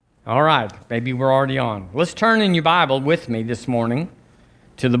All right, maybe we're already on. Let's turn in your Bible with me this morning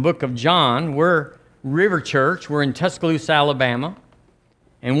to the book of John. We're River Church. We're in Tuscaloosa, Alabama,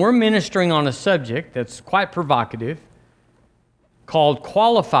 and we're ministering on a subject that's quite provocative called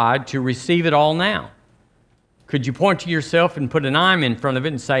Qualified to Receive It All Now. Could you point to yourself and put an I'm in front of it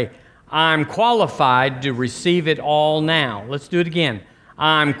and say, I'm qualified to receive it all now? Let's do it again.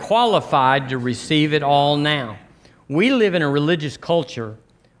 I'm qualified to receive it all now. We live in a religious culture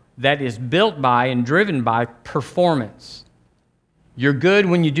that is built by and driven by performance. You're good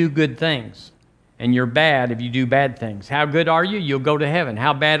when you do good things, and you're bad if you do bad things. How good are you? You'll go to heaven.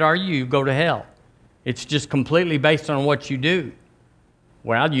 How bad are you? You go to hell. It's just completely based on what you do.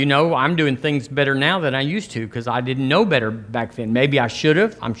 Well, you know, I'm doing things better now than I used to because I didn't know better back then. Maybe I should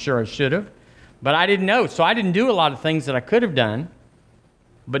have. I'm sure I should have. But I didn't know, so I didn't do a lot of things that I could have done.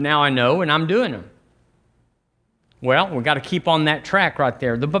 But now I know, and I'm doing them. Well, we've got to keep on that track right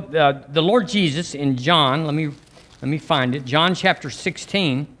there. The Lord Jesus in John, let me find it. John chapter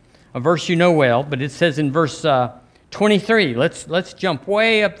 16, a verse you know well, but it says in verse 23. Let's jump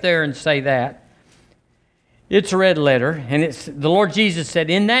way up there and say that. It's a red letter, and it's the Lord Jesus said,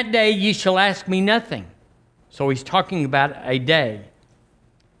 "In that day ye shall ask me nothing." So he's talking about a day.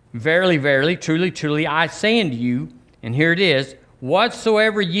 "Verily, verily, truly, truly, I say unto you," and here it is,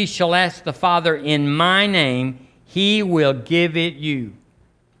 "whatsoever ye shall ask the Father in my name, He will give it you."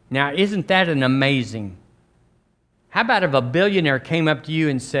 Now, isn't that an amazing? How about if a billionaire came up to you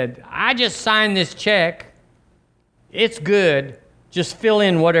and said, "I just signed this check. It's good. Just fill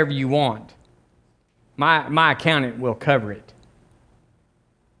in whatever you want. My accountant will cover it."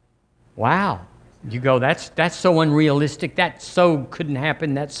 Wow. You go, that's so unrealistic. That so couldn't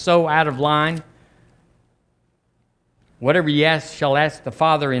happen. That's so out of line. "Whatever ye ask shall ask the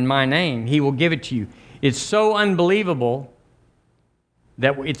Father in my name. He will give it to you." It's so unbelievable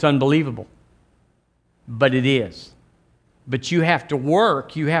that it's unbelievable. But it is. But you have to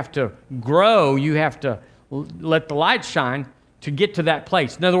work. You have to grow. You have to let the light shine to get to that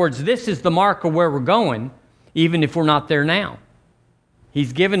place. In other words, this is the mark of where we're going, even if we're not there now.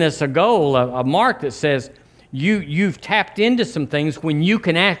 He's given us a goal, a mark that says you've tapped into some things when you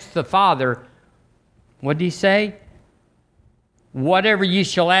can ask the Father. What did he say? "Whatever ye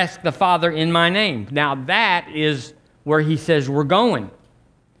shall ask the Father in my name." Now that is where he says we're going.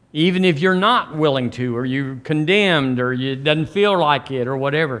 Even if you're not willing to, or you're condemned, or it doesn't feel like it, or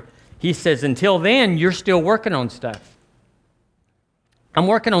whatever. He says until then, you're still working on stuff. I'm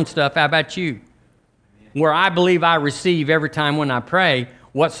working on stuff. How about you? Where I believe I receive every time when I pray,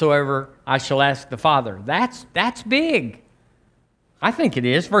 "whatsoever I shall ask the Father." That's big. I think it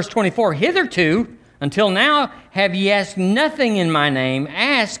is. Verse 24, "Hitherto, until now, have ye asked nothing in my name.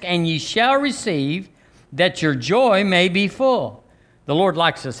 Ask, and ye shall receive, that your joy may be full." The Lord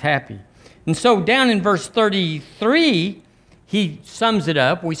likes us happy. And so down in verse 33, he sums it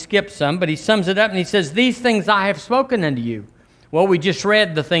up. We skipped some, but he sums it up, and he says, "These things I have spoken unto you." Well, we just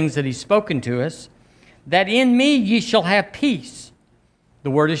read the things that he's spoken to us. "That in me ye shall have peace."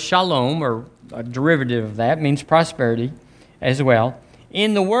 The word is shalom, or a derivative of that, means prosperity as well.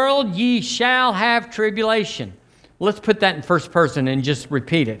 "In the world ye shall have tribulation." Let's put that in first person and just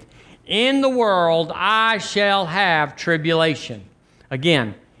repeat it. "In the world I shall have tribulation."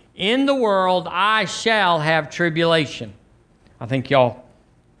 Again, "In the world I shall have tribulation." I think y'all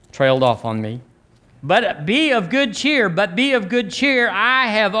trailed off on me. But be of good cheer, I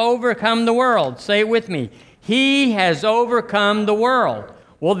have overcome the world." Say it with me. He has overcome the world.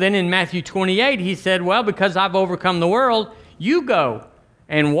 Well, then in Matthew 28, he said, well, because I've overcome the world, you go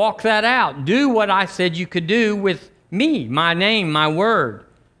and walk that out. Do what I said you could do with me, my name, my word.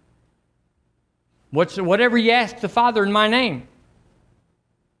 Whatever you ask the Father in my name.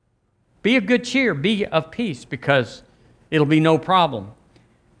 Be of good cheer, be of peace, because it'll be no problem.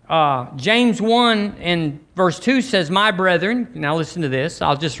 James 1 and verse 2 says, "My brethren," now listen to this,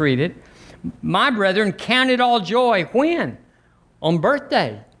 I'll just read it. "My brethren, count it all joy." When? On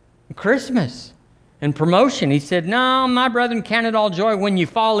birthday, Christmas, and promotion. He said, "No, my brethren, count it all joy when you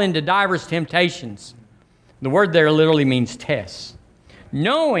fall into diverse temptations." The word there literally means tests.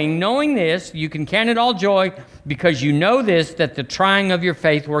 Knowing this, you can count it all joy because you know this, that the trying of your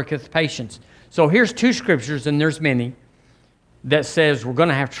faith worketh patience. So here's two scriptures, and there's many, that says we're going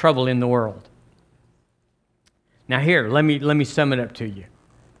to have trouble in the world. Now here, let me sum it up to you,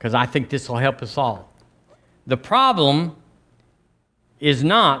 because I think this will help us all. The problem is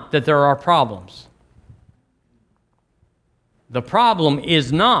not that there are problems. The problem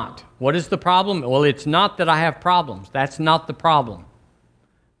is not. What is the problem? Well, it's not that I have problems. That's not the problem.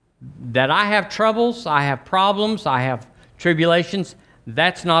 That I have troubles, I have problems, I have tribulations,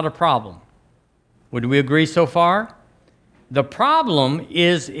 That's not a problem. Would we agree so far? The problem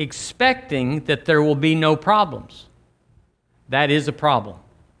is expecting that there will be no problems. That is a problem.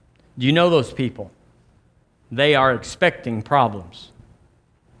 Do you know those people? They are expecting problems.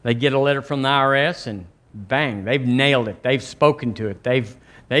 They get a letter from the IRS and bang, they've nailed it. They've spoken to it.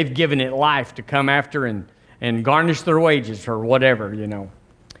 They've given it life to come after and garnish their wages or whatever, you know.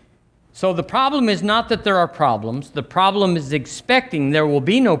 So the problem is not that there are problems. The problem is expecting there will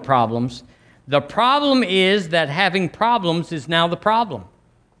be no problems. The problem is that having problems is now the problem.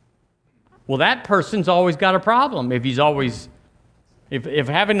 Well, that person's always got a problem. If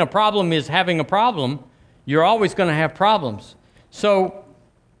having a problem is having a problem, you're always going to have problems. So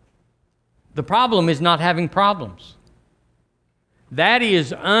the problem is not having problems. That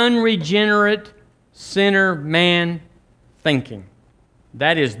is unregenerate sinner man thinking.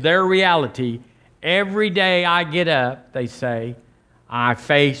 That is their reality. Every day I get up, they say, I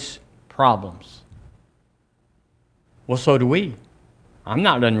face problems. Well, so do we. I'm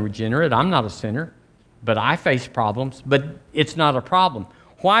not unregenerate. I'm not a sinner. But I face problems. But it's not a problem.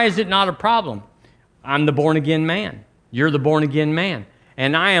 Why is it not a problem? I'm the born-again man. You're the born-again man.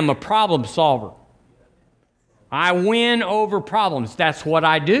 And I am a problem solver. I win over problems. That's what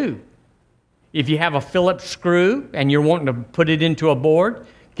I do. If you have a Phillips screw and you're wanting to put it into a board,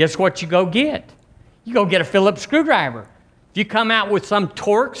 guess what you go get? You go get a Phillips screwdriver. If you come out with some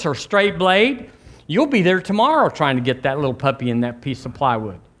Torx or straight blade, you'll be there tomorrow trying to get that little puppy in that piece of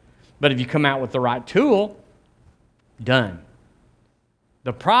plywood. But if you come out with the right tool, done.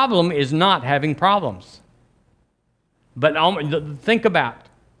 The problem is not having problems. But think about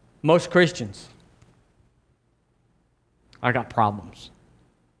most Christians. I got problems.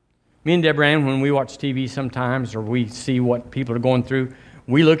 Me and Deborah Ann, when we watch TV sometimes or we see what people are going through,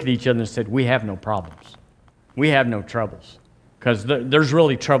 we look at each other and said, we have no problems. We have no troubles. Because there's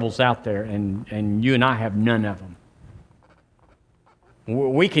really troubles out there, and you and I have none of them.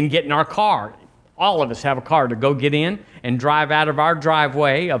 We can get in our car. All of us have a car to go get in and drive out of our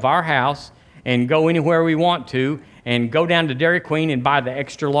driveway of our house and go anywhere we want to and go down to Dairy Queen and buy the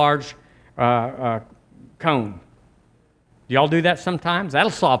extra large cone. Do y'all do that sometimes? That'll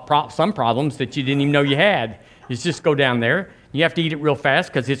solve some problems that you didn't even know you had. Is just go down there. You have to eat it real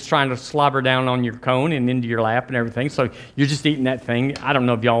fast because it's trying to slobber down on your cone and into your lap and everything. So you're just eating that thing. I don't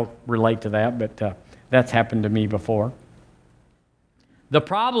know if y'all relate to that, but that's happened to me before. The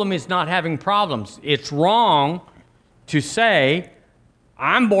problem is not having problems. It's wrong to say,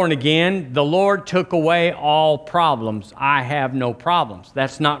 I'm born again, the Lord took away all problems. I have no problems.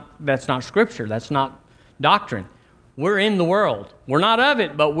 That's not Scripture. That's not doctrine. We're in the world. We're not of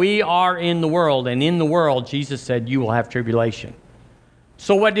it, but we are in the world. And in the world, Jesus said, you will have tribulation.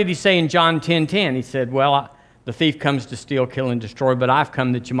 So what did he say in John 10:10? He said, well, the thief comes to steal, kill, and destroy, but I've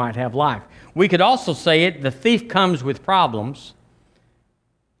come that you might have life. We could also say it, the thief comes with problems,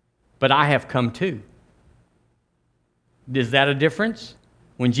 but I have come too. Is that a difference?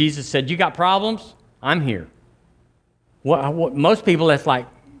 When Jesus said, you got problems? I'm here. Most people, that's like,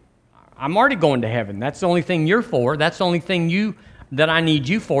 I'm already going to heaven. That's the only thing you're for. That's the only thing that I need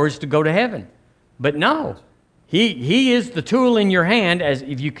you for is to go to heaven. But no, he is the tool in your hand, as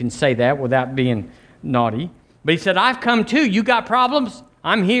if you can say that without being naughty. But he said, I've come too. You got problems?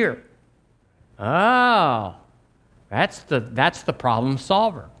 I'm here. Oh, that's the problem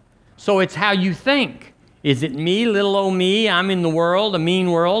solver. So it's how you think. Is it me, little old me? I'm in the world, a mean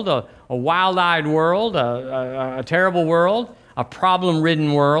world, a wild-eyed world, a terrible world, a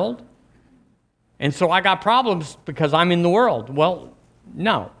problem-ridden world. And so I got problems because I'm in the world. Well,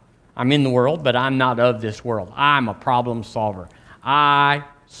 no. I'm in the world, but I'm not of this world. I'm a problem solver. I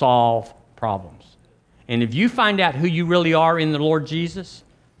solve problems. And if you find out who you really are in the Lord Jesus,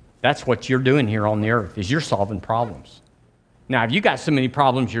 that's what you're doing here on the earth, is you're solving problems. Now, if you got so many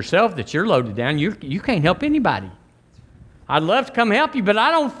problems yourself that you're loaded down, you can't help anybody. I'd love to come help you, but I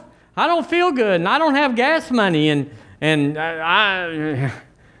don't feel good, and I don't have gas money, and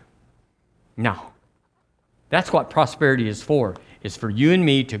no. That's what prosperity is for you and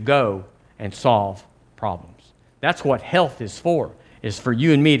me to go and solve problems. That's what health is for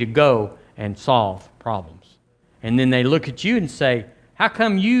you and me to go and solve problems. And then they look at you and say, how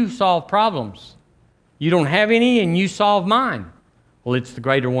come you solve problems? You don't have any and you solve mine. Well, it's the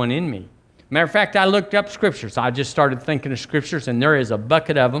greater one in me. Matter of fact, I looked up scriptures. I just started thinking of scriptures, and there is a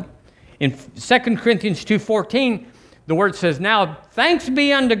bucket of them. In 2 Corinthians 2:14, the word says, now thanks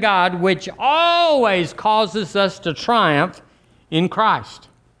be unto God, which always causes us to triumph in Christ.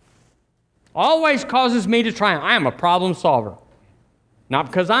 Always causes me to triumph. I am a problem solver. Not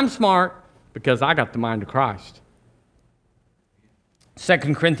because I'm smart, because I got the mind of Christ.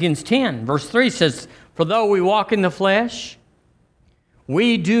 2 Corinthians 10, verse 3 says, "For though we walk in the flesh,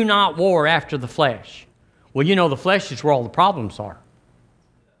 we do not war after the flesh." Well, you know, the flesh is where all the problems are.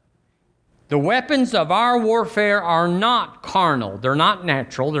 The weapons of our warfare are not carnal. They're not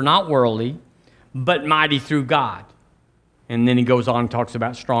natural. They're not worldly, but mighty through God. And then he goes on and talks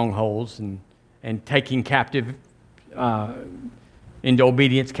about strongholds and taking captive into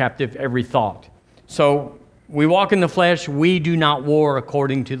obedience captive every thought. So we walk in the flesh. We do not war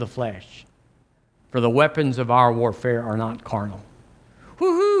according to the flesh. For the weapons of our warfare are not carnal.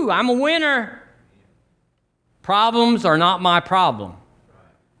 Woohoo! I'm a winner. Problems are not my problem.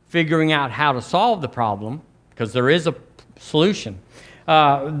 Figuring out how to solve the problem, because there is a solution.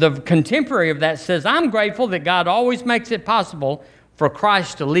 The contemporary of that says, "I'm grateful that God always makes it possible for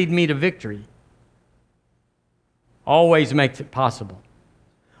Christ to lead me to victory." Always makes it possible.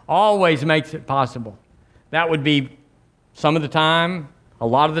 Always makes it possible. That would be some of the time, a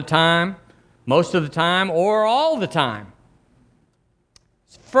lot of the time, most of the time, or all the time.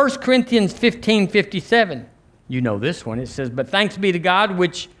 1 Corinthians 15:57. You know this one. It says, "But thanks be to God,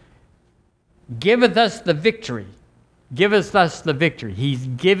 which giveth us the victory." Giveth us the victory. He's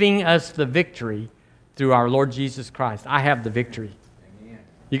giving us the victory through our Lord Jesus Christ. I have the victory. Amen.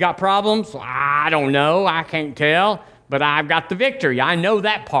 You got problems? I don't know. I can't tell. But I've got the victory. I know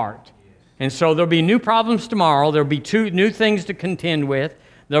that part. Yes. And so there'll be new problems tomorrow. There'll be two new things to contend with.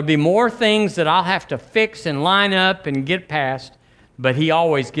 There'll be more things that I'll have to fix and line up and get past. But he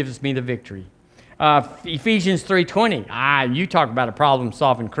always gives me the victory. Ephesians 3:20. You talk about a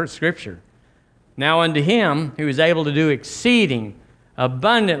problem-solving scripture. "Now unto him who is able to do exceeding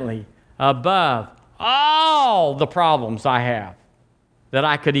abundantly above all the problems I have, that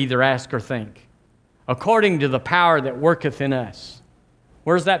I could either ask or think, according to the power that worketh in us."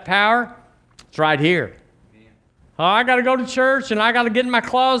 Where's that power? It's right here. Oh, I got to go to church, and I got to get in my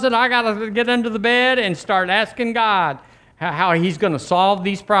closet. I got to get under the bed and start asking God how he's going to solve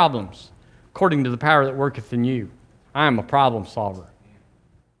these problems, according to the power that worketh in you. I am a problem solver.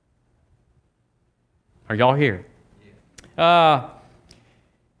 Are y'all here?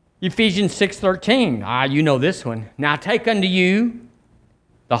 Ephesians 6:13. You know this one. "Now take unto you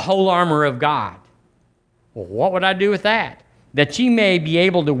the whole armor of God." Well, what would I do with that? "That ye may be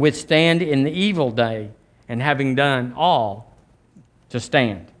able to withstand in the evil day, and having done all, to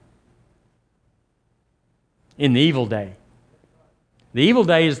stand." In the evil day. The evil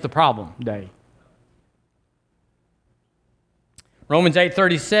day is the problem day. Romans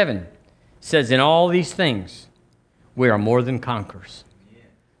 8:37 says, "In all these things we are more than conquerors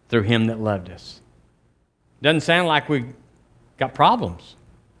through him that loved us." Doesn't sound like we got problems.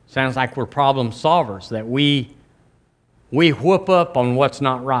 Sounds like we're problem solvers, that we whoop up on what's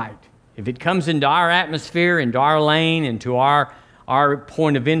not right. If it comes into our atmosphere, into our lane, into our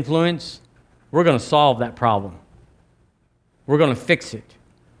point of influence, we're going to solve that problem. We're going to fix it.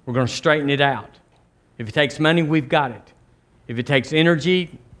 We're going to straighten it out. If it takes money, we've got it. If it takes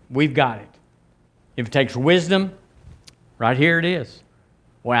energy, we've got it. If it takes wisdom, right here it is.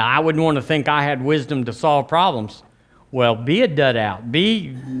 Well, I wouldn't want to think I had wisdom to solve problems. Well, be a dud out. I'm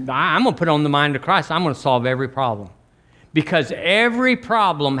going to put on the mind of Christ. I'm going to solve every problem. Because every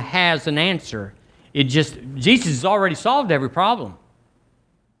problem has an answer. Jesus has already solved every problem.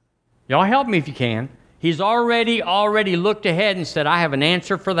 Y'all help me if you can. He's already looked ahead and said, "I have an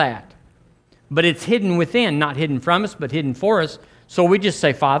answer for that." But it's hidden within, not hidden from us, but hidden for us. So we just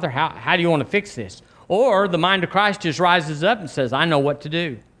say, "Father, how do you want to fix this?" Or the mind of Christ just rises up and says, "I know what to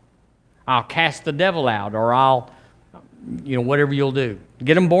do. I'll cast the devil out," or whatever you'll do.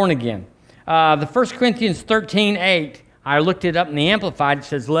 Get them born again. The 1 Corinthians 13:8, I looked it up in the Amplified. It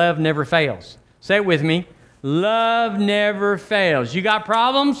says, "Love never fails." Say it with me. Love never fails. You got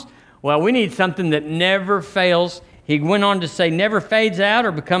problems? Well, we need something that never fails. He went on to say, never fades out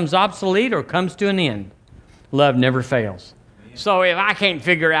or becomes obsolete or comes to an end. Love never fails. So if I can't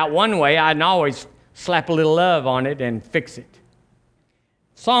figure out one way, I can always slap a little love on it and fix it.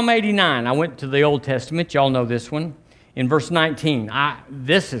 Psalm 89. I went to the Old Testament. Y'all know this one. In verse 19,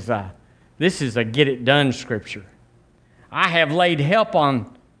 this is a get it done scripture. "I have laid help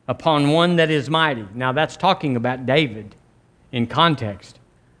upon one that is mighty." Now that's talking about David in context.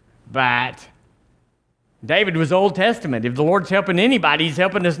 But David was Old Testament. If the Lord's helping anybody, he's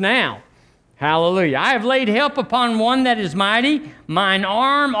helping us now. Hallelujah. "I have laid help upon one that is mighty. Mine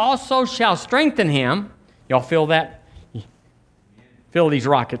arm also shall strengthen him." Y'all feel that? Feel these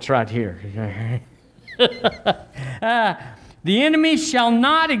rockets right here. "The enemy shall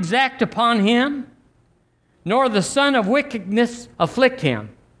not exact upon him, nor the son of wickedness afflict him."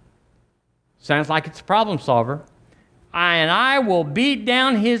 Sounds like it's a problem solver. and I will beat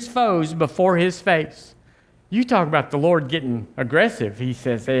down his foes before his face. You talk about the Lord getting aggressive. He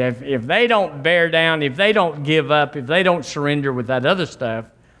says, if they don't bear down, if they don't give up, if they don't surrender with that other stuff,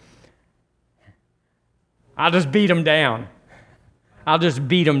 I'll just beat them down. I'll just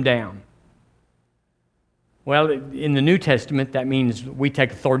beat them down. Well, in the New Testament, that means we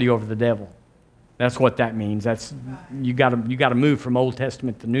take authority over the devil. That's what that means. That's you got to move from Old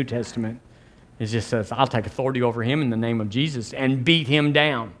Testament to New Testament. It just says, I'll take authority over him in the name of Jesus and beat him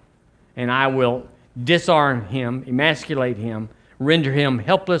down. And I will disarm him, emasculate him, render him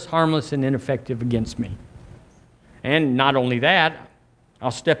helpless, harmless, and ineffective against me. And not only that,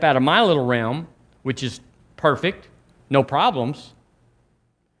 I'll step out of my little realm, which is perfect, no problems.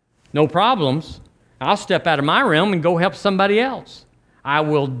 No problems. I'll step out of my realm and go help somebody else. I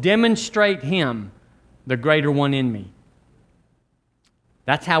will demonstrate him, the greater one in me.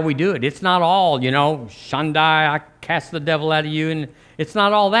 That's how we do it. It's not all, Shandai, I cast the devil out of you. And it's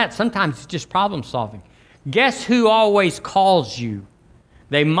not all that. Sometimes it's just problem solving. Guess who always calls you?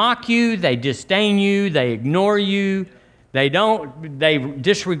 They mock you, they disdain you, they ignore you, they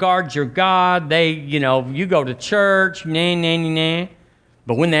disregard your God, you go to church,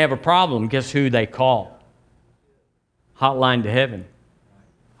 But when they have a problem, guess who they call? Hotline to heaven.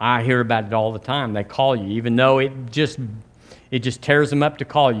 I hear about it all the time. They call you, even though it just tears them up to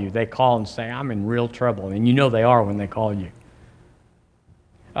call you. They call and say, I'm in real trouble. And you know they are when they call you.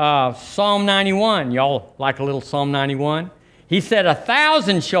 Psalm 91. Y'all like a little Psalm 91? He said,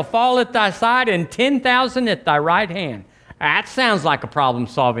 1,000 shall fall at thy side and 10,000 at thy right hand. That sounds like a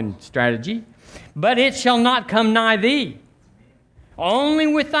problem-solving strategy. But it shall not come nigh thee. Only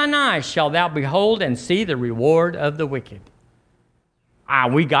with thine eyes shalt thou behold and see the reward of the wicked.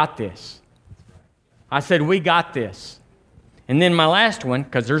 We got this. I said, we got this. And then my last one,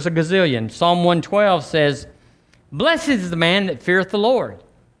 because there's a gazillion, Psalm 112 says, blessed is the man that feareth the Lord.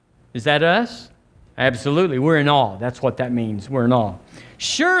 Is that us? Absolutely. We're in awe. That's what that means. We're in awe.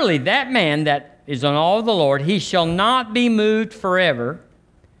 Surely that man that is in awe of the Lord, he shall not be moved forever.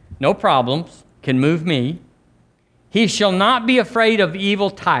 No problems can move me. He shall not be afraid of evil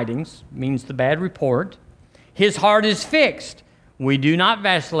tidings, means the bad report. His heart is fixed. We do not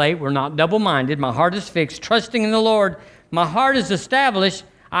vacillate. We're not double-minded. My heart is fixed, trusting in the Lord. My heart is established.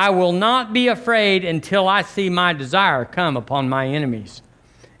 I will not be afraid until I see my desire come upon my enemies,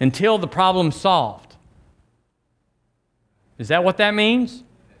 until the problem's solved. Is that what that means?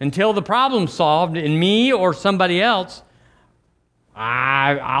 Until the problem's solved in me or somebody else,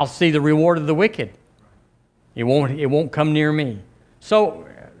 I'll see the reward of the wicked. It won't come near me. So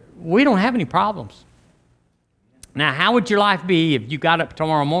we don't have any problems. Now, how would your life be if you got up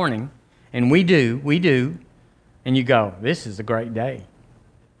tomorrow morning, and we do, and you go, this is a great day.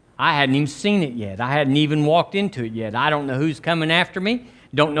 I hadn't even seen it yet. I hadn't even walked into it yet. I don't know who's coming after me.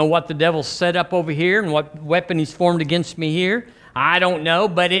 Don't know what the devil's set up over here and what weapon he's formed against me here. I don't know,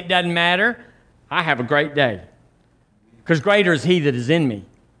 but it doesn't matter. I have a great day. Because greater is he that is in me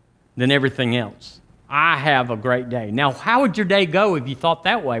than everything else. I have a great day. Now, how would your day go if you thought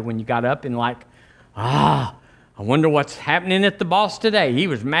that way when you got up and I wonder what's happening at the boss today. He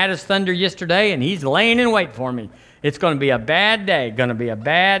was mad as thunder yesterday, and he's laying in wait for me. It's going to be a bad day, going to be a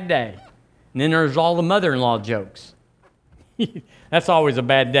bad day. And then there's all the mother-in-law jokes. That's always a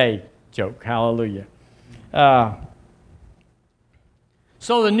bad day joke. Hallelujah.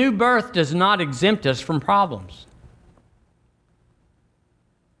 So the new birth does not exempt us from problems.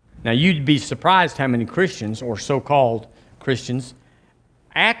 Now, you'd be surprised how many Christians, or so-called Christians,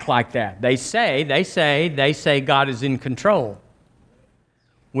 act like that. They say God is in control,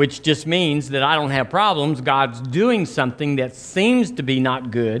 which just means that I don't have problems. God's doing something that seems to be not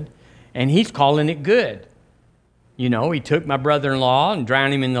good, and he's calling it good. He took my brother-in-law and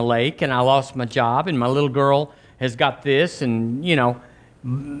drowned him in the lake, and I lost my job, and my little girl has got this, and,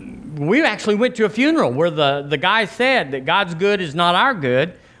 we actually went to a funeral where the guy said that God's good is not our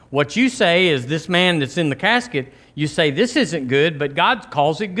good. What you say is this man that's in the casket, you say this isn't good, but God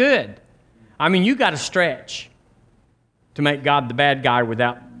calls it good. I mean, you got to stretch to make God the bad guy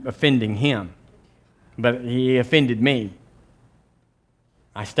without offending him. But he offended me.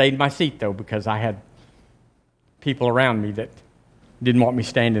 I stayed in my seat, though, because I had people around me that didn't want me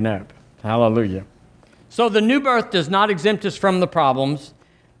standing up. Hallelujah. So the new birth does not exempt us from the problems.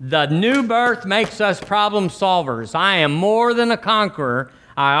 The new birth makes us problem solvers. I am more than a conqueror.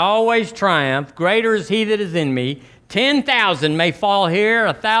 I always triumph. Greater is he that is in me. 10,000 may fall here,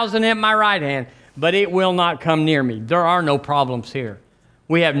 1,000 at my right hand, but it will not come near me. There are no problems here.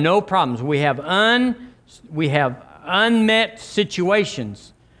 We have no problems. We have unmet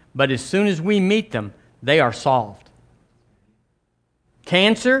situations, but as soon as we meet them, they are solved.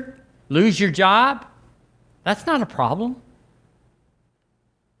 Cancer? Lose your job? That's not a problem.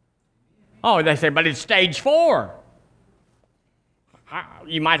 Oh, they say, but it's stage 4.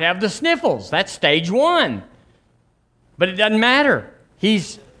 You might have the sniffles. That's stage 1. But it doesn't matter.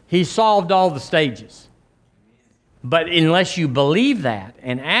 He's solved all the stages. But unless you believe that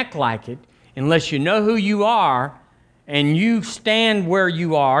and act like it, unless you know who you are and you stand where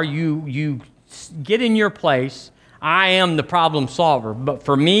you are, you get in your place, I am the problem solver. But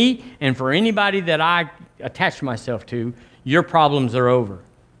for me and for anybody that I attach myself to, your problems are over.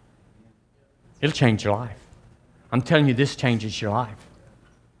 It'll change your life. I'm telling you, this changes your life.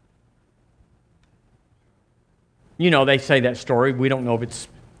 You know, they say that story. We don't know if it's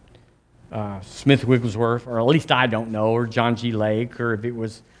Smith Wigglesworth, or at least I don't know, or John G. Lake, or if it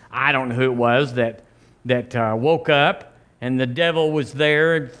was, I don't know who it was that woke up and the devil was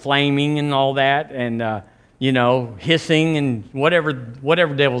there, flaming and all that, and hissing and whatever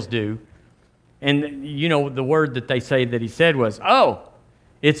devils do. And you know, the word that they say that he said was, "Oh,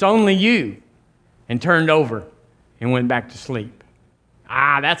 it's only you," and turned over and went back to sleep.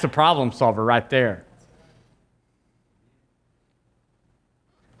 That's a problem solver right there.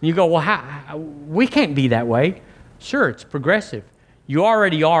 You go, well, how? We can't be that way. Sure, it's progressive. You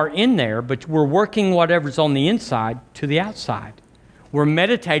already are in there, but we're working whatever's on the inside to the outside. We're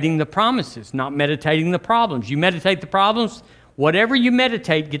meditating the promises, not meditating the problems. You meditate the problems, whatever you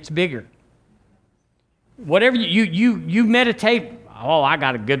meditate gets bigger. Whatever you meditate, oh, I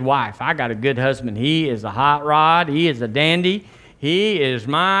got a good wife. I got a good husband. He is a hot rod. He is a dandy. He is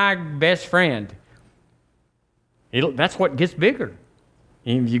my best friend. That's what gets bigger.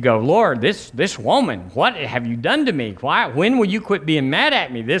 And you go, Lord, this woman, what have you done to me? Why? When will you quit being mad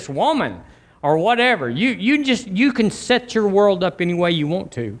at me? This woman, or whatever. You can set your world up any way you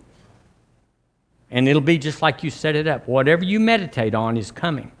want to, and it'll be just like you set it up. Whatever you meditate on is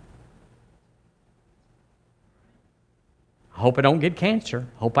coming. I hope I don't get cancer.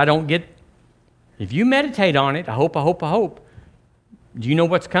 If you meditate on it, I hope. Do you know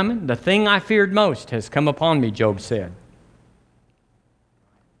what's coming? The thing I feared most has come upon me, Job said.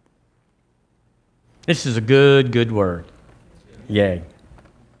 This is a good word. Yay.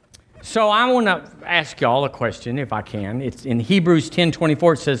 So I want to ask y'all a question, if I can. It's in Hebrews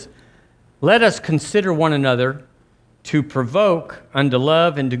 10:24. It says, "Let us consider one another to provoke unto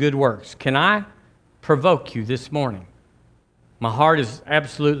love and to good works." Can I provoke you this morning? My heart is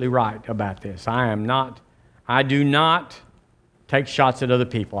absolutely right about this. I do not take shots at other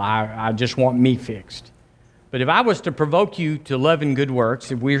people. I just want me fixed. But if I was to provoke you to love and good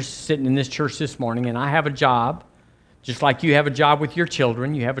works, if we're sitting in this church this morning and I have a job, just like you have a job with your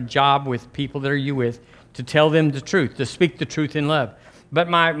children, you have a job with people that are you with, to tell them the truth, to speak the truth in love. But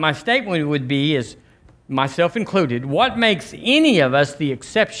my statement would be, is myself included, what makes any of us the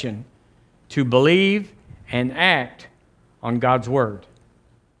exception to believe and act on God's word?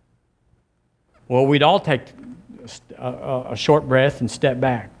 Well, we'd all take a short breath and step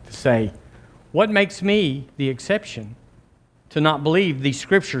back to say, what makes me the exception to not believe these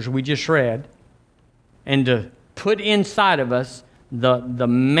scriptures we just read and to put inside of us the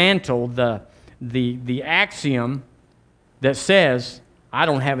mantle, the axiom that says, I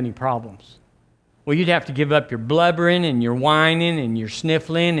don't have any problems? Well, you'd have to give up your blubbering and your whining and your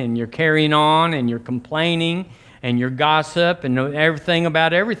sniffling and your carrying on and your complaining and your gossip and everything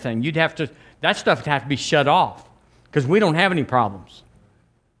about everything. That stuff would have to be shut off because we don't have any problems.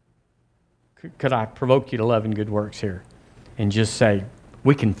 Could I provoke you to love and good works here and just say,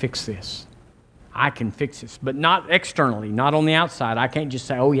 we can fix this. I can fix this, but not externally, not on the outside. I can't just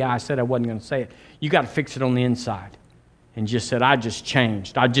say, oh yeah, I said I wasn't going to say it. You got to fix it on the inside. And just said, I just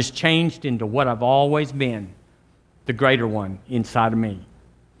changed. I just changed into what I've always been, the greater one inside of me.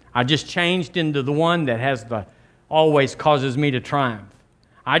 I just changed into the one that always causes me to triumph.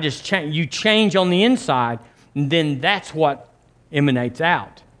 I just change. You change on the inside, and then that's what emanates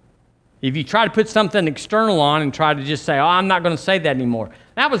out. If you try to put something external on and try to just say, oh, I'm not going to say that anymore.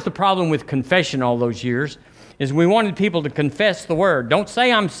 That was the problem with confession all those years, is we wanted people to confess the word. Don't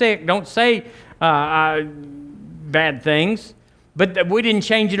say I'm sick. Don't say bad things. But we didn't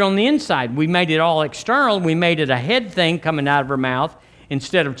change it on the inside. We made it all external. We made it a head thing coming out of our mouth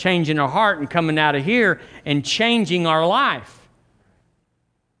instead of changing our heart and coming out of here and changing our life.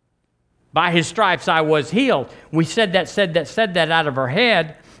 By his stripes I was healed. We said that out of our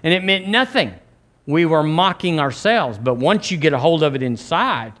head, and it meant nothing. We were mocking ourselves. But once you get a hold of it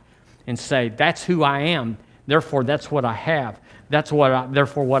inside and say, that's who I am, therefore that's what I have,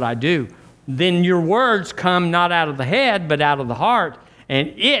 therefore what I do, then your words come not out of the head, but out of the heart,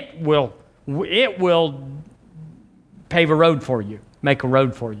 and it will pave a road for you. make a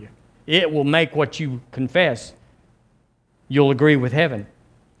road for you. It will make what you confess, you'll agree with heaven.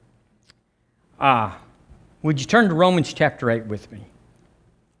 Would you turn to Romans chapter 8 with me?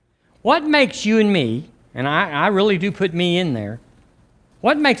 What makes you and me, and I really do put me in there,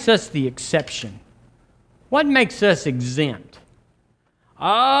 what makes us the exception? What makes us exempt?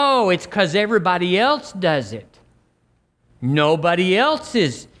 Oh, it's because everybody else does it. Nobody else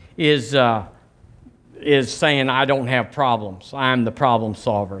is saying, I don't have problems. I'm the problem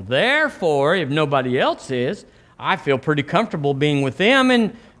solver. Therefore, if nobody else is, I feel pretty comfortable being with them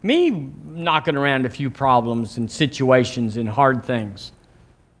and me knocking around a few problems and situations and hard things.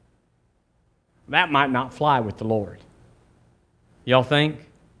 That might not fly with the Lord. Y'all think?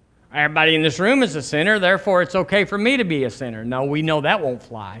 Everybody in this room is a sinner, therefore it's okay for me to be a sinner. No, we know that won't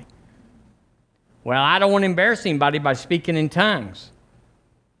fly. Well, I don't want to embarrass anybody by speaking in tongues.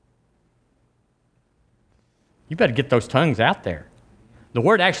 You better get those tongues out there. The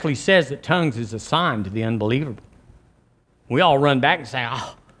Word actually says that tongues is a sign to the unbelievable. We all run back and say,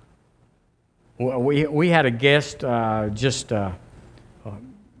 oh. We had a guest just in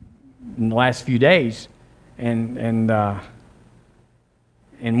the last few days, and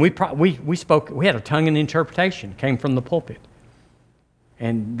we spoke. We had a tongue and interpretation came from the pulpit,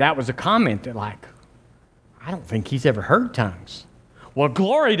 and that was a comment that, like, I don't think he's ever heard tongues. Well,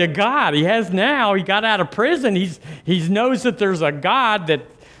 glory to God, he has now. He got out of prison. He knows that there's a God that.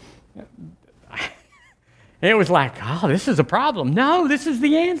 It was like, oh, this is a problem. No, this is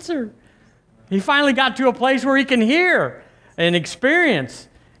the answer. He finally got to a place where he can hear and experience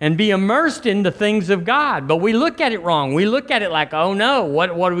and be immersed in the things of God. But we look at it wrong. We look at it like, oh no,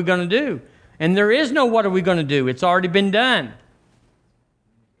 what are we going to do? And there is no what are we going to do. It's already been done.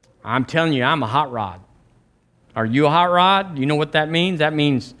 I'm telling you, I'm a hot rod. Are you a hot rod? You know what that means? That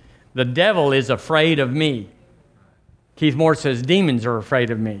means the devil is afraid of me. Keith Moore says demons are afraid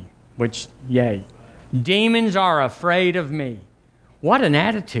of me, which, yay. Demons are afraid of me. What an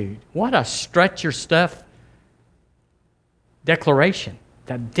attitude. What a stretch your stuff declaration.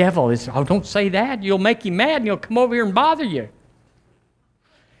 The devil is, oh, don't say that. You'll make him mad and he'll come over here and bother you.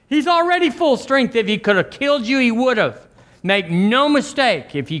 He's already full strength. If he could have killed you, he would have. Make no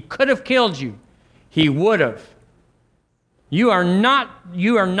mistake. If he could have killed you, he would have. You are not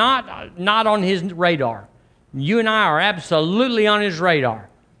on his radar. You and I are absolutely on his radar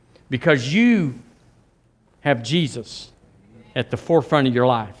because you have Jesus at the forefront of your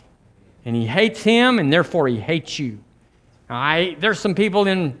life. And he hates him, and therefore he hates you. There's some people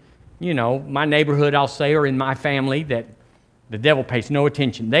in, my neighborhood, I'll say, or in my family that the devil pays no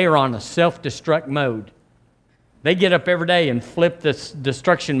attention. They are on a self-destruct mode. They get up every day and flip this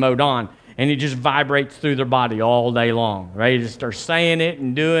destruction mode on, and it just vibrates through their body all day long. They just start saying it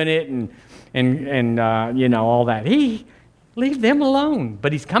and doing it and all that. Leave them alone.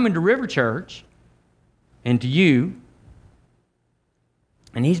 But he's coming to River Church and to you,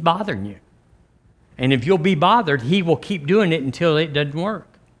 and he's bothering you. And if you'll be bothered, he will keep doing it until it doesn't work.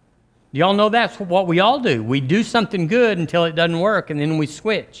 Y'all know that's what we all do. We do something good until it doesn't work, and then we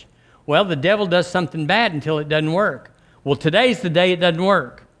switch. Well, the devil does something bad until it doesn't work. Well, today's the day it doesn't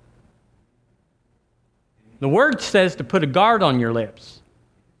work. The Word says to put a guard on your lips.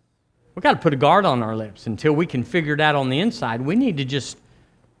 We've got to put a guard on our lips until we can figure it out on the inside. We need to just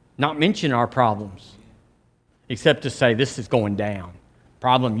not mention our problems, except to say, this is going down.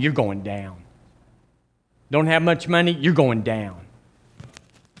 Problem, you're going down. Don't have much money, you're going down.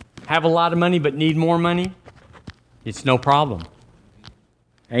 Have a lot of money but need more money, it's no problem.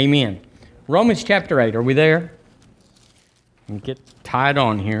 Amen. Romans chapter 8, are we there? Let me get tied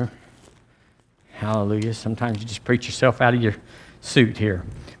on here. Hallelujah. Sometimes you just preach yourself out of your suit here.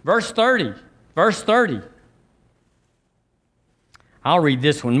 Verse 30. I'll read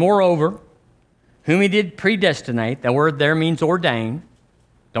this one. Moreover, whom he did predestinate, that word there means ordain.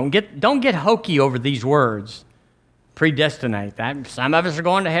 Don't get hokey over these words. Predestinate. That some of us are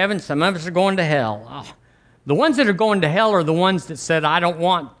going to heaven, some of us are going to hell. Oh, the ones that are going to hell are the ones that said, I don't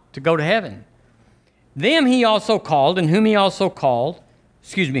want to go to heaven. Them he also called, and whom he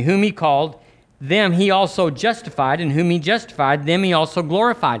called, them he also justified, and whom he justified, them he also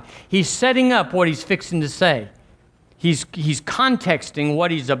glorified. He's setting up what he's fixing to say. He's contexting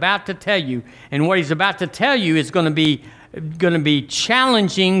what he's about to tell you, and what he's about to tell you is going to be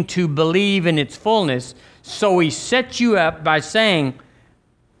challenging to believe in its fullness. So he sets you up by saying,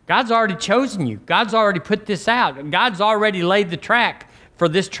 God's already chosen you. God's already put this out. God's already laid the track for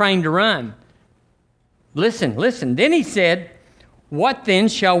this train to run. Listen. Then he said, what then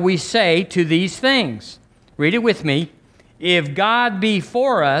shall we say to these things? Read it with me. If God be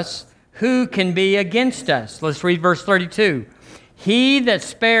for us, who can be against us? Let's read verse 32. He that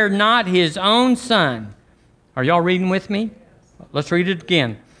spared not his own son. Are y'all reading with me? Let's read it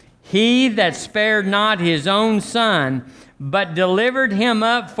again. He that spared not his own son, but delivered him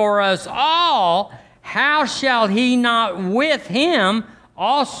up for us all, how shall he not with him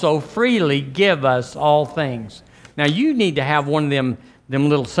also freely give us all things? Now you need to have one of them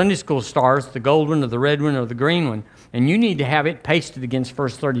little Sunday school stars, the gold one or the red one or the green one, and you need to have it pasted against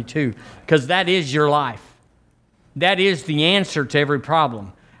verse 32, because that is your life. That is the answer to every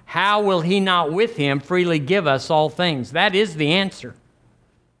problem. How will he not with him freely give us all things? That is the answer.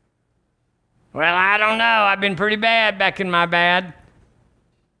 Well, I don't know. I've been pretty bad back in my bad.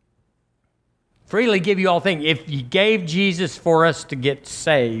 Freely give you all things. If he gave Jesus for us to get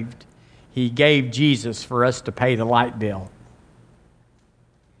saved, he gave Jesus for us to pay the light bill.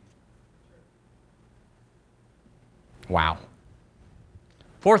 Wow.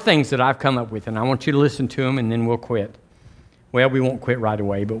 4 things that I've come up with, and I want you to listen to them, and then we'll quit. Well, we won't quit right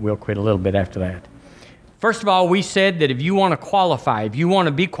away, but we'll quit a little bit after that. First of all, we said that if you want to qualify, if you want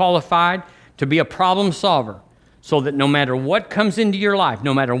to be qualified to be a problem solver, so that no matter what comes into your life,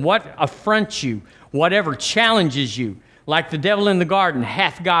 no matter what affronts you, whatever challenges you, like the devil in the garden,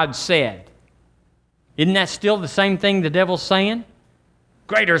 hath God said. Isn't that still the same thing the devil's saying?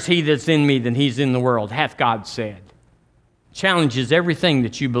 Greater is he that's in me than he's in the world, hath God said. Challenges everything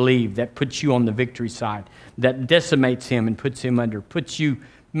that you believe, that puts you on the victory side, that decimates him and puts him under,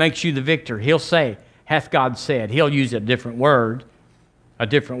 makes you the victor. He'll say, hath God said. He'll use a different word, a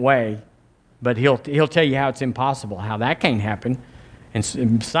different way, but he'll tell you how it's impossible, how that can't happen.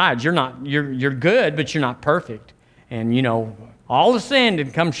 And besides, you're good, but you're not perfect. And all the sin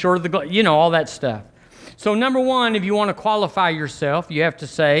did come short of the all that stuff. So number 1, if you want to qualify yourself, you have to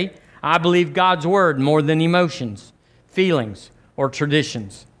say, I believe God's word more than emotions, feelings, or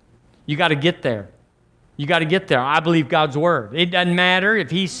traditions. You got to get there. You got to get there. I believe God's word. It doesn't matter if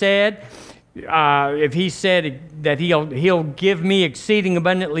he said that he'll give me exceeding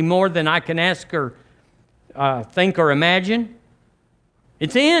abundantly more than I can ask or think or imagine.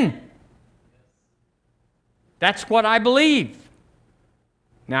 It's in. That's what I believe.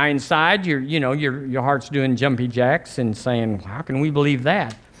 Now inside, your heart's doing jumpy jacks and saying, "How can we believe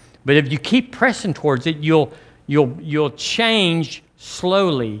that?" But if you keep pressing towards it, you'll change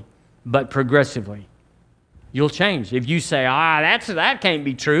slowly but progressively. You'll change. If you say, that can't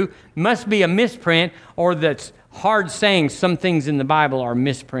be true, must be a misprint, or that's hard saying some things in the Bible are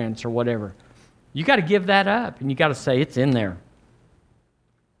misprints or whatever. You got to give that up, and you got to say it's in there.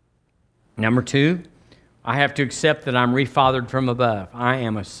 Number 2, I have to accept that I'm refathered from above. I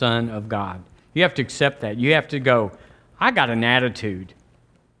am a son of God. You have to accept that. You have to go, I got an attitude.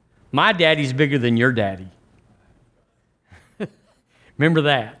 My daddy's bigger than your daddy. Remember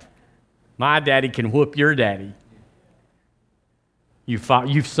that. My daddy can whoop your daddy. You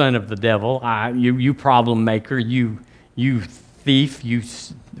son of the devil. You problem maker. You thief. You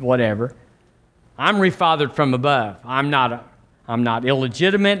whatever. I'm refathered from above. I'm not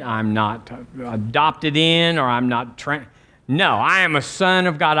illegitimate. I'm not adopted in, or I'm not No, I am a son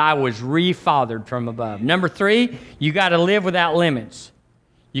of God. I was refathered from above. Number 3, you got to live without limits.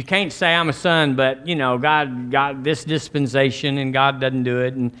 You can't say I'm a son, but God got this dispensation and God doesn't do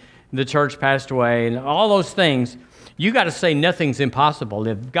it, and the church passed away, and all those things. You got to say nothing's impossible.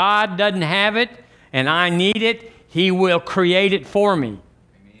 If God doesn't have it and I need it, he will create it for me.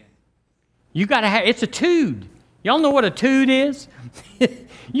 Amen. You got to have, it's a tude. Y'all know what a tude is?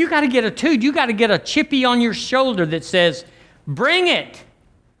 You got to get a tude. You got to get a chippy on your shoulder that says, bring it.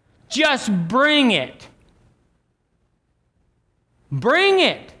 Just bring it. Bring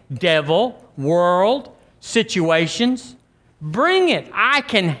it, devil, world, situations. Bring it. I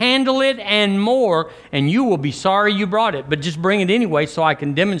can handle it and more, and you will be sorry you brought it, but just bring it anyway so I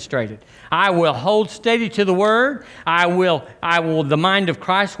can demonstrate it. I will hold steady to the word. The mind of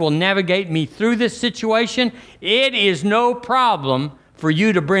Christ will navigate me through this situation. It is no problem for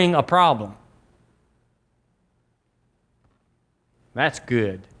you to bring a problem. That's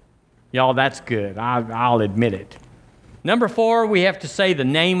good. Y'all, that's good. I'll admit it. Number 4, we have to say the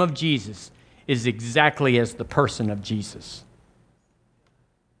name of Jesus is exactly as the person of Jesus.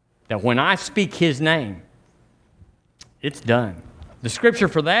 That when I speak his name, it's done. The scripture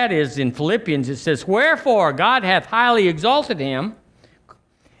for that is in Philippians. It says, wherefore God hath highly exalted him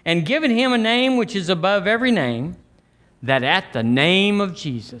and given him a name which is above every name, that at the name of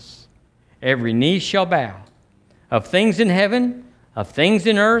Jesus every knee shall bow, of things in heaven, of things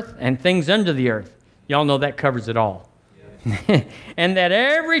in earth, and things under the earth. Y'all know that covers it all. And that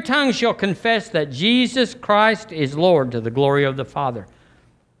every tongue shall confess that Jesus Christ is Lord, to the glory of the Father.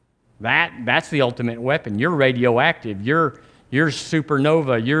 That's the ultimate weapon. You're radioactive. You're You're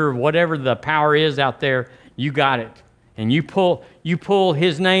supernova. You're whatever the power is out there. You got it. And you pull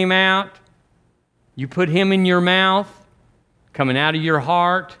his name out. You put him in your mouth, coming out of your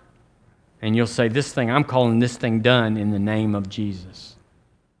heart, and you'll say, I'm calling this thing done in the name of Jesus.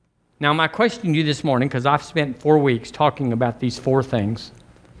 Now, my question to you this morning, because I've spent 4 weeks talking about these 4 things,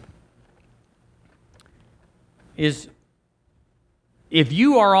 is if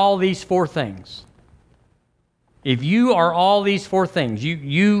you are all these 4 things, you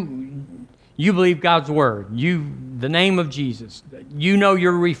believe God's word, the name of Jesus, you know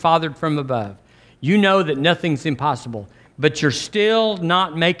you're refathered from above, you know that nothing's impossible, but you're still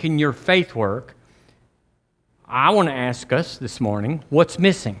not making your faith work, I want to ask us this morning, what's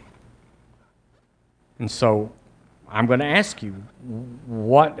missing? And so I'm going to ask you,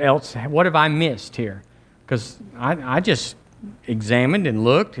 what have I missed here? Because I just examined and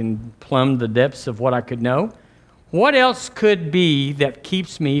looked and plumbed the depths of what I could know. What else could be that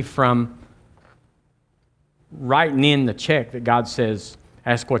keeps me from writing in the check that God says,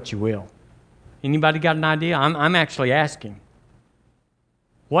 ask what you will? Anybody got an idea? I'm actually asking.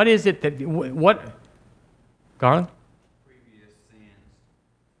 What is it what? Garland? Previous sins.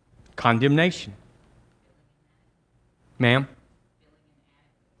 Condemnation. Ma'am?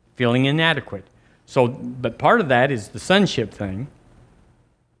 Feeling inadequate. So, but part of that is the sonship thing.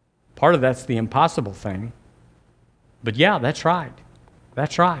 Part of that's the impossible thing. But yeah, that's right.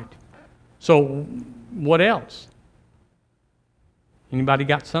 That's right. So, what else? Anybody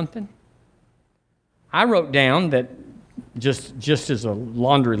got something? I wrote down that just as a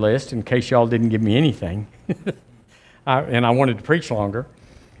laundry list, in case y'all didn't give me anything, and I wanted to preach longer,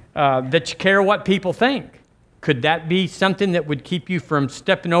 that you care what people think. Could that be something that would keep you from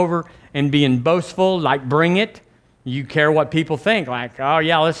stepping over and being boastful, like bring it? You care what people think, like, oh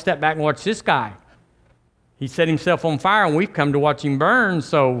yeah, let's step back and watch this guy. He set himself on fire and we've come to watch him burn,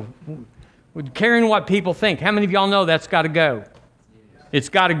 so caring what people think. How many of y'all know that's got to go? It's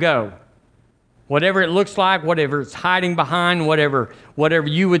got to go. Whatever it looks like, whatever it's hiding behind, whatever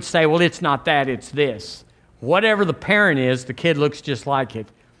you would say, well, it's not that, it's this. Whatever the parent is, the kid looks just like it.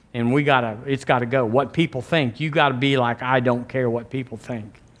 And it's got to go. What people think, you got to be like, I don't care what people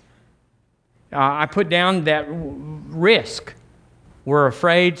think. I put down that risk. We're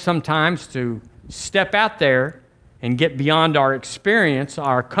afraid sometimes to step out there and get beyond our experience,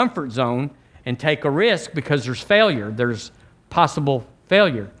 our comfort zone, and take a risk because there's failure. There's possible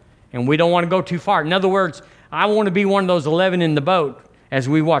failure. And we don't want to go too far. In other words, I want to be one of those 11 in the boat as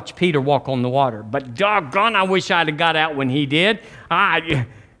we watch Peter walk on the water. But doggone, I wish I'd have got out when he did. I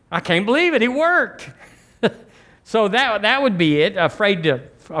can't believe it. It worked. So that would be it, afraid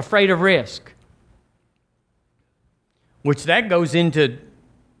of risk. Which that goes into,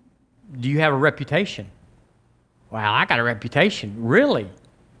 do you have a reputation? Well, I got a reputation. Really?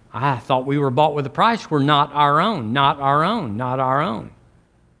 I thought we were bought with a price. We're not our own, not our own, not our own.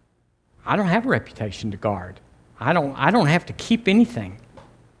 I don't have a reputation to guard. I don't have to keep anything.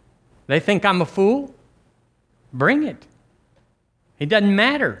 They think I'm a fool? Bring it. It doesn't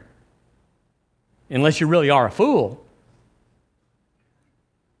matter. Unless you really are a fool.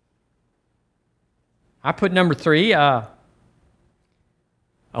 I put number 3, a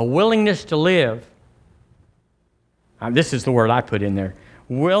willingness to live. This is the word I put in there.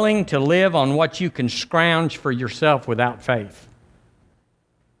 Willing to live on what you can scrounge for yourself without faith.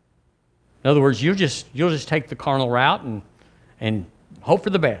 In other words, you'll just take the carnal route and hope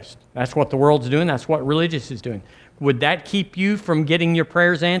for the best. That's what the world's doing. That's what religious is doing. Would that keep you from getting your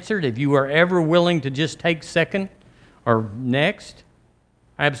prayers answered if you were ever willing to just take second or next?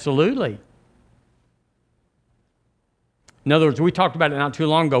 Absolutely. In other words, we talked about it not too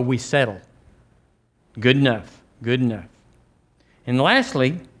long ago. We settle. Good enough. Good enough. And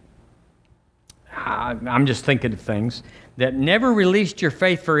lastly, I'm just thinking of things that never released your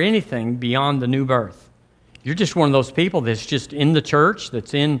faith for anything beyond the new birth. You're just one of those people that's just in the church,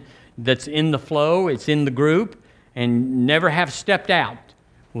 that's in the flow, it's in the group, and never have stepped out.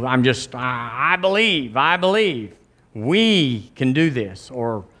 Well, I believe we can do this,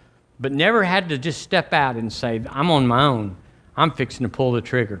 but never had to just step out and say, I'm on my own. I'm fixing to pull the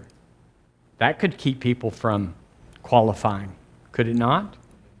trigger. That could keep people from qualifying, could it not?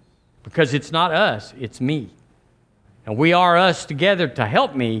 Because it's not us, it's me. And we are us together to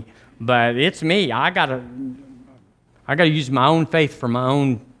help me, but it's me. I gotta use my own faith for my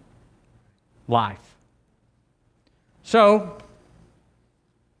own life. So,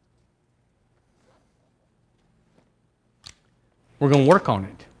 we're going to work on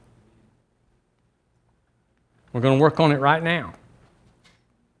it. We're going to work on it right now.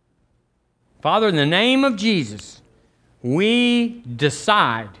 Father, in the name of Jesus, We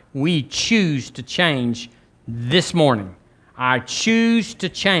decide, we choose to change this morning. I choose to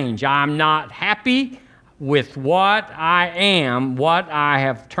change. I'm not happy with what I am, what I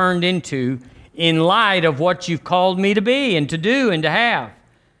have turned into in light of what you've called me to be and to do and to have.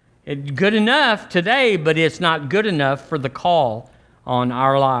 It's good enough today, but it's not good enough for the call on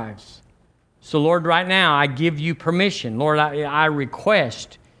our lives. So, Lord, right now, I give you permission. Lord, I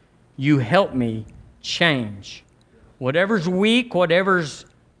request you help me change. Whatever's weak, whatever's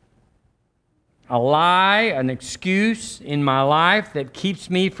a lie, an excuse in my life that keeps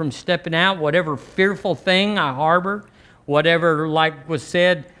me from stepping out, whatever fearful thing I harbor, whatever, like was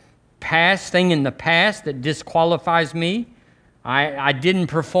said, past thing in the past that disqualifies me, I didn't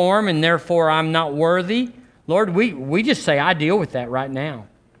perform and therefore I'm not worthy. Lord, we just say, I deal with that right now.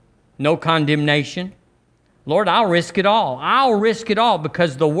 No condemnation. Lord, I'll risk it all. I'll risk it all,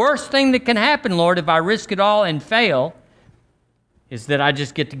 because the worst thing that can happen, Lord, if I risk it all and fail, is that I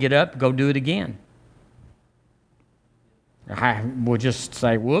just get up, go do it again. I will just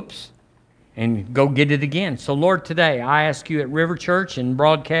say, whoops, and go get it again. So, Lord, today I ask you at River Church and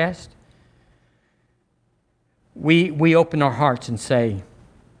broadcast, we open our hearts and say,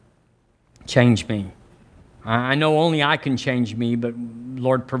 change me. I know only I can change me, but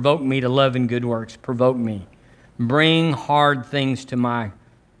Lord, provoke me to love and good works. Provoke me. Bring hard things to my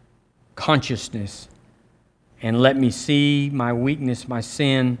consciousness and let me see my weakness, my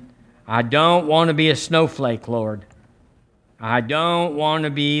sin. I don't want to be a snowflake, Lord. I don't want to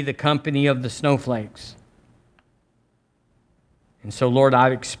be the company of the snowflakes. And so, Lord, I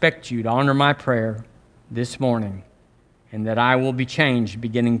expect you to honor my prayer this morning, and that I will be changed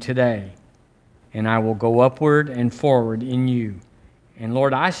beginning today, and I will go upward and forward in you. And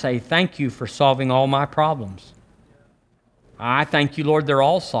Lord, I say thank you for solving all my problems. I thank you, Lord, they're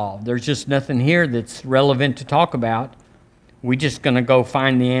all solved. There's just nothing here that's relevant to talk about. We're just going to go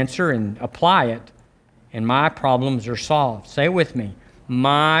find the answer and apply it, and my problems are solved. Say it with me.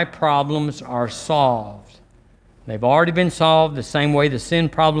 My problems are solved. They've already been solved the same way the sin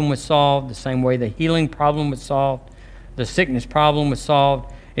problem was solved, the same way the healing problem was solved, the sickness problem was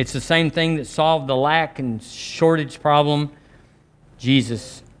solved. It's the same thing that solved the lack and shortage problem.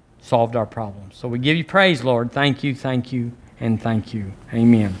 Jesus solved our problems. So we give you praise, Lord. Thank you, and thank you.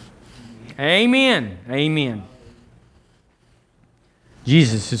 Amen. Amen. Amen.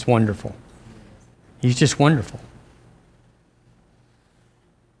 Jesus is wonderful. He's just wonderful.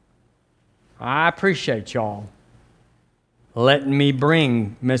 I appreciate y'all letting me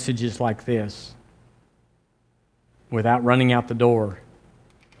bring messages like this without running out the door,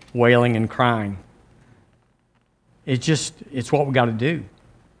 wailing and crying. It's what we got to do.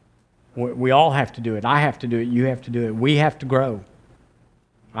 We all have to do it. I have to do it. You have to do it. We have to grow.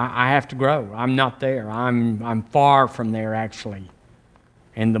 I have to grow. I'm not there. I'm far from there, actually.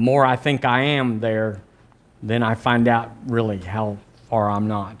 And the more I think I am there, then I find out really how far I'm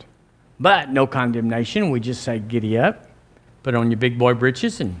not. But no condemnation. We just say, giddy up, put on your big boy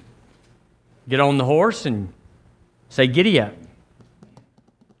britches, and get on the horse and say, giddy up.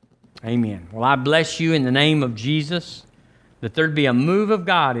 Amen. Well, I bless you in the name of Jesus, that there'd be a move of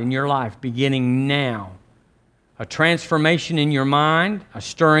God in your life beginning now. A transformation in your mind, a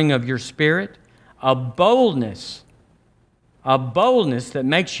stirring of your spirit, a boldness that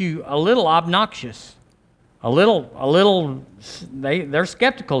makes you a little obnoxious, they're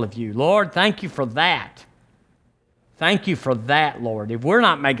skeptical of you. Lord, thank you for that. Thank you for that, Lord. If we're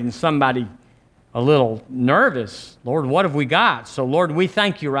not making somebody a little nervous, Lord, what have we got? So, Lord, we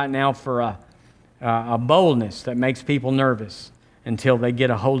thank you right now for a boldness that makes people nervous until they get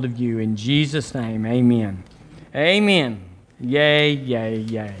a hold of you. In Jesus' name, amen. Amen. Yay, yay,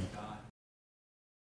 yay.